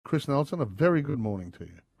Chris Nelson. A very good morning to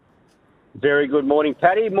you. Very good morning,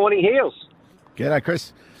 Paddy. Morning, Heels. G'day,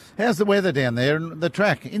 Chris. How's the weather down there and the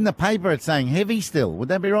track? In the paper, it's saying heavy still. Would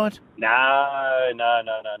that be right? No.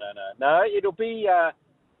 It'll be.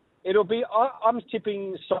 I'm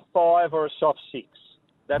tipping soft 5 or a soft 6.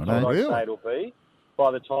 That's what I'd say it'll be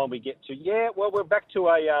by the time we get to. Yeah, well, we're back to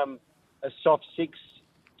a soft 6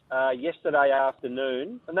 yesterday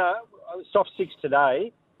afternoon. No, soft 6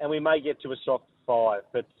 today, and we may get to a soft 5.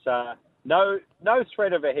 But no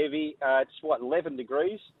threat of a heavy. It's 11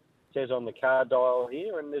 degrees. Says on the car dial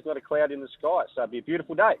here, and there's not a cloud in the sky, so it'll be a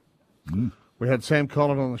beautiful day. Mm. We had Sam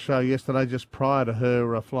Collins on the show yesterday, just prior to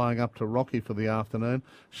her flying up to Rocky for the afternoon.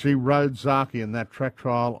 She rode Zaki in that track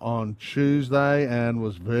trial on Tuesday and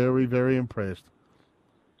was very, very impressed.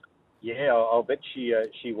 Yeah, I'll bet she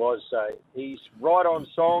was. He's right on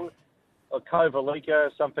song.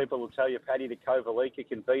 Kovalika, some people will tell you, Paddy, that Kovalika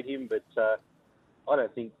can beat him, but I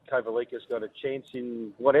don't think Kovalika's got a chance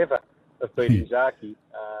in whatever of beating Zaki.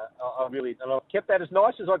 And I've kept that as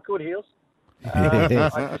nice as I could, Heels. I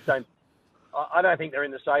don't think they're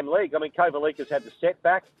in the same league. I mean, Kovalika's had the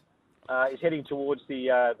setback. He's heading towards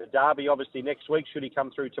the Derby, obviously, next week, should he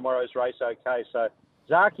come through tomorrow's race okay. So,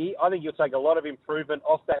 Zaki, I think he'll take a lot of improvement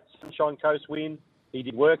off that Sunshine Coast win. He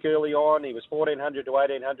did work early on. He was 1,400 to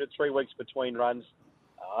 1,800, 3 weeks between runs.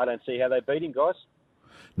 I don't see how they beat him, guys.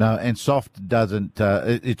 No, and soft doesn't.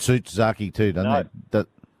 It suits Zaki too, doesn't it?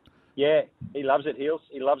 Yeah, he loves it, Heels.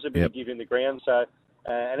 He loves a bit of give in the ground. So,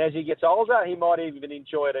 and as he gets older, he might even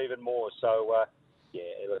enjoy it even more. So,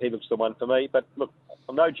 he looks the one for me. But look,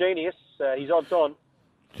 I'm no genius. He's odds on.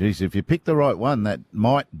 Geez, if you pick the right one that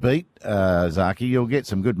might beat Zaki, you'll get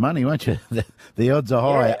some good money, won't you? The odds are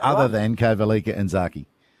high, other than Kovalika and Zaki.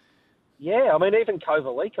 Yeah, I mean, even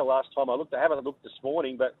Kovalika last time I looked, I haven't looked this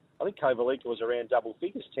morning, but I think Kovalika was around double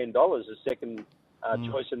figures, $10 as second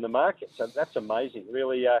choice in the market. So that's amazing.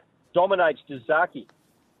 Really dominates Zaki.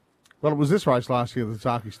 Well, it was this race last year that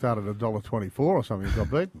Zaki started at $1.24 or something. He got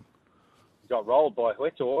beaten. Got rolled by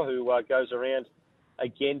Huetor, who goes around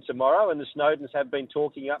again tomorrow, and the Snowdens have been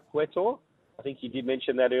talking up Huetor. I think you did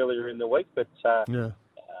mention that earlier in the week, but I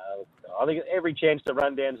think every chance to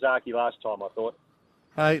run down Zaki last time, I thought.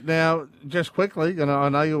 Hey, now, just quickly, I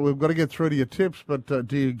know we've got to get through to your tips, but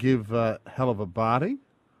do you give Hell of a Barty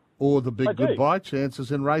or the Big Goodbye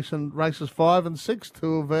chances in races 5 and 6,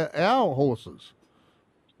 two of our horses?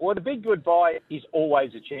 Well, the Big Goodbye is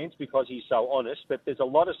always a chance because he's so honest, but there's a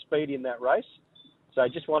lot of speed in that race. So I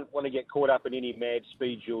just want to get caught up in any mad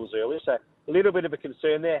speed jewels earlier. So a little bit of a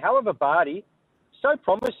concern there. Hell of a Barty, so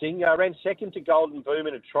promising. Ran second to Golden Boom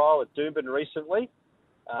in a trial at Doomben recently.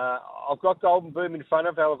 I've got Golden Boom in front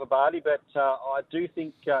of Hell of a Barty, but I do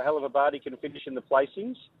think Hell of a Barty can finish in the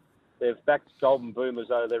placings. They've backed Golden Boom as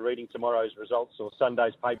though they're reading tomorrow's results or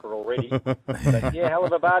Sunday's paper already. But yeah, Hell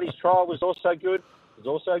of a Barty's trial was also good.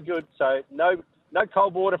 So no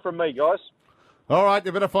cold water from me, guys. All right,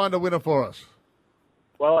 you better find a winner for us.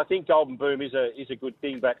 Well, I think Golden Boom is a good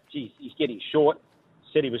thing, but geez, he's getting short.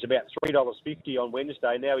 Said he was about $3.50 on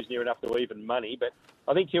Wednesday. Now he's near enough to even money, but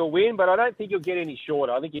I think he'll win. But I don't think he'll get any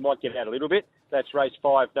shorter. I think he might get out a little bit. That's race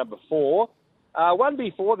 5, number 4. One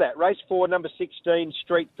before that, race 4, number 16,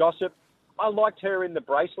 Street Gossip. I liked her in the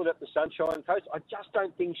bracelet at the Sunshine Coast. I just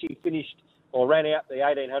don't think she finished or ran out the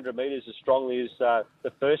 1,800 metres as strongly as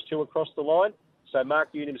the first two across the line. So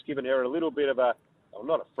Mark Unum's given her a little bit of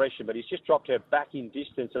not a freshen, but he's just dropped her back in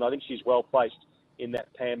distance, and I think she's well placed in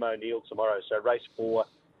that Pam O'Neill tomorrow. So race 4,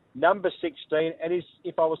 number 16. And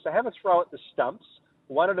if I was to have a throw at the stumps,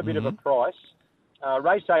 one at a bit of a price,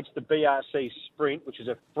 race 8's the BRC Sprint, which is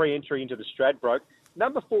a free entry into the Stradbroke.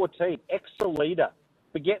 Number 14, Excelida.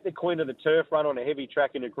 Forget the Queen of the Turf run on a heavy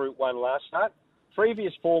track in a Group 1 last start.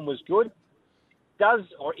 Previous form was good. Does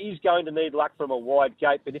or is going to need luck from a wide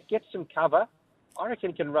gate, but if it gets some cover, I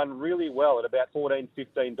reckon can run really well at about $14,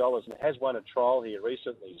 $15, and has won a trial here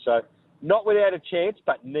recently. So not without a chance,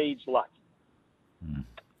 but needs luck.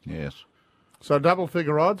 Yes. So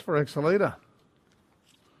double-figure odds for Excelida.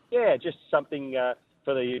 Yeah, just something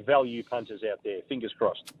for the value punters out there. Fingers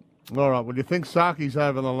crossed. All right. Well, you think Saki's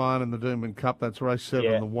over the line in the Doomben Cup? That's race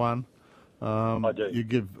 7 to 1. I do. You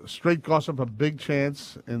give Street Gossip a big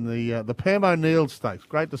chance in the Pam O'Neill Stakes.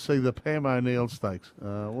 Great to see the Pam O'Neill Stakes.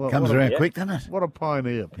 Comes around quick, doesn't it? What a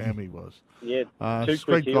pioneer Pammy was. Yeah, too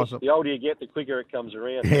quick. The older you get, the quicker it comes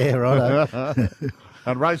around. Yeah, right.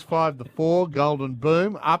 And race 5 to 4, Golden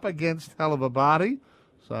Boom, up against Hell of a Barty.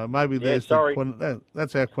 So maybe that's our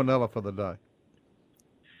Quinella for the day.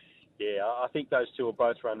 Yeah, I think those two will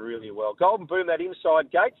both run really well. Golden Boom, that inside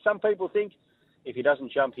gate. Some people think if he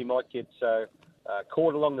doesn't jump, he might get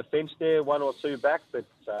caught along the fence there, one or two back. But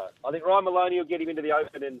I think Ryan Maloney will get him into the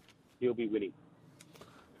Open and he'll be winning.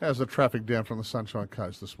 How's the traffic down from the Sunshine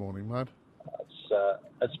Coast this morning, mate?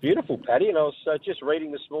 It's beautiful, Paddy. And I was just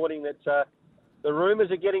reading this morning that the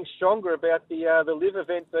rumours are getting stronger about the Live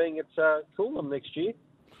event being at Coolum next year.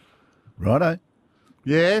 Righto.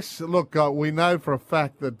 Yes, look, we know for a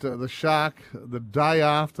fact that the shark, the day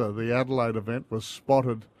after the Adelaide event, was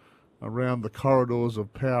spotted around the corridors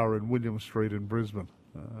of power in William Street in Brisbane.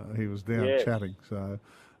 He was down chatting. So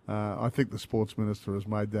I think the Sports Minister has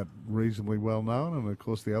made that reasonably well known. And, of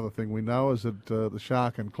course, the other thing we know is that the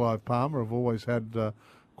shark and Clive Palmer have always had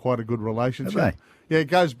quite a good relationship. Have they? Yeah, it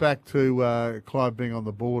goes back to Clive being on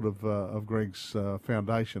the board of Greg's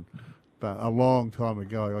foundation. But a long time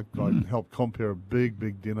ago, I helped compare a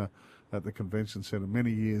big dinner at the convention centre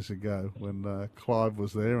many years ago when Clive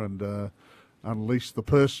was there and unleashed the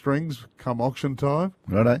purse strings come auction time.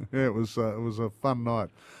 Righto. Yeah, it was a fun night.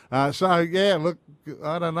 So yeah, look,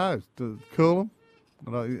 I don't know, to Coolum,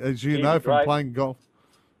 as you know from playing golf.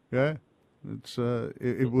 Yeah,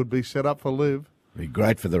 it would be set up for Live. Be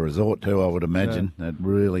great for the resort too, I would imagine. That'd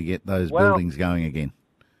really get those buildings going again.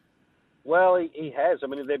 Well, he has. I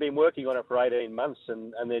mean, they've been working on it for 18 months,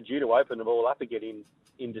 and they're due to open them all up again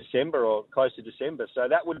in December or close to December. So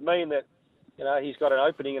that would mean that, he's got an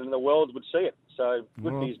opening and the world would see it. So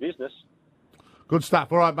good for his business. Good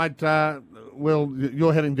stuff. All right, mate. Will,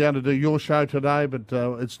 you're heading down to do your show today, but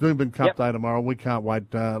it's Doomben Cup Day tomorrow. We can't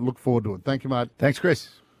wait. Look forward to it. Thank you, mate. Thanks, Chris.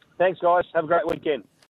 Thanks, guys. Have a great weekend.